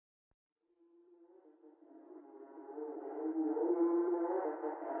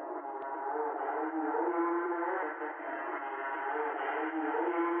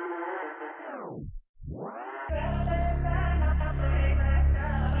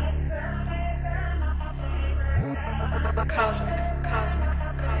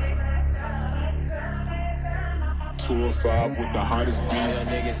2 or 5 with the hottest beats. All your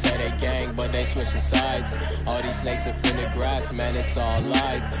niggas say they gang, but they switching sides. All these snakes up in the grass, man, it's all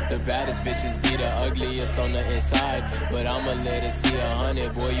lies. The baddest bitches be the ugliest on the inside. But I'ma let it see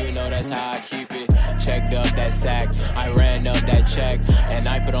 100, boy, you know that's how I keep it. Checked up that sack, I ran up that check, and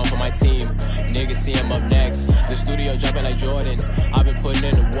I put on for my team. Niggas see him up next. The studio jumping like Jordan, I've been putting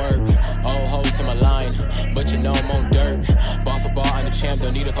in the work. Old hoes to my line, but you know I'm on dirt. Ball for ball, I'm the champ,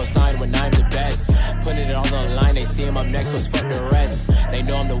 don't need a cosign when I'm the best. Putting it all on the line, they see him up next, was fuck the rest. They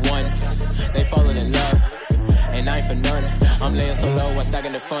know I'm the one, they falling in love, and I ain't for none. I'm laying so low, I'm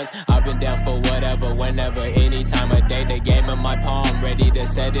stacking the funds. I've been down for whatever, whenever, any time of day. The game in my palm, ready to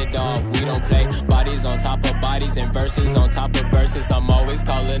set it off. We don't play bodies on top of bodies and verses on top of verses. I'm always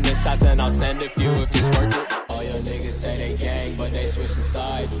calling the shots and I'll send a few if it's worth it. All your niggas say they gang, but they switching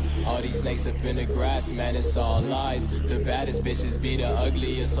sides. All these snakes up in the grass, man, it's all lies. The baddest bitches be the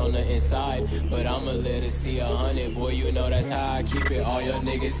ugliest on the inside. But I'ma let it see 100, boy, you know that's how I keep it. All your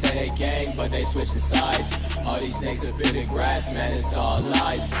niggas say they gang, but they switching sides. All these snakes up in the grass, man, it's all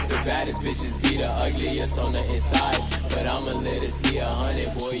lies. The baddest bitches be the ugliest on the inside. But I'ma let it see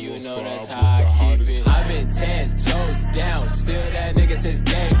 100, boy, you know that's how I keep it. I've been 10 toes down, still that nigga since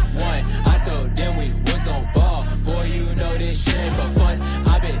day one. I told them we was gon' ball, boy, you know this shit ain't for fun.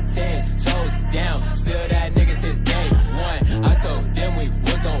 I've been 10 toes down, still that nigga since day one. I told them we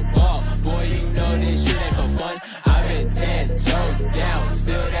was gon' ball, boy, you know this shit ain't for fun. I've been 10 toes down,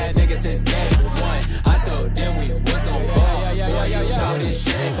 still that nigga since day one. I told them we was gon' ball, boy, you know this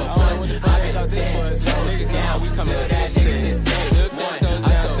shit ain't for fun. I've been 10 toes down, still that nigga since day one.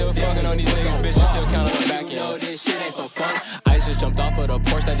 I told them we was gon' ball, boy, you know this shit ain't for fun. I just jumped off of the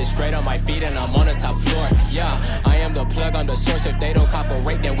porch, landed straight on my feet, and I'm on the top floor. Yeah, I am the plug on the source. If they don't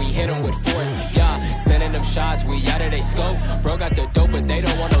cooperate, then we hit them with force. Yeah, sending them shots, we out of they scope. Bro got the dope, but they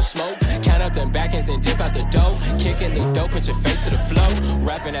don't want no smoke. Count up them back ends and dip out the dough. Kicking the dope, put your face to the flow.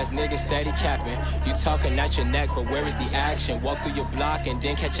 Rapping as niggas steady capping. You talking at your neck, but where is the action? Walk through your block and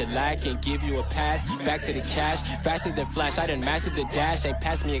then catch a lack and give you a pass. Back to the cash, faster than flash. I done mastered the dash, ain't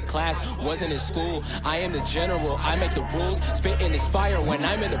passed me a class. Wasn't in school, I am the general, I make the rules. Spitting this fire when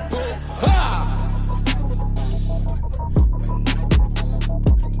I'm in the booth. Ah!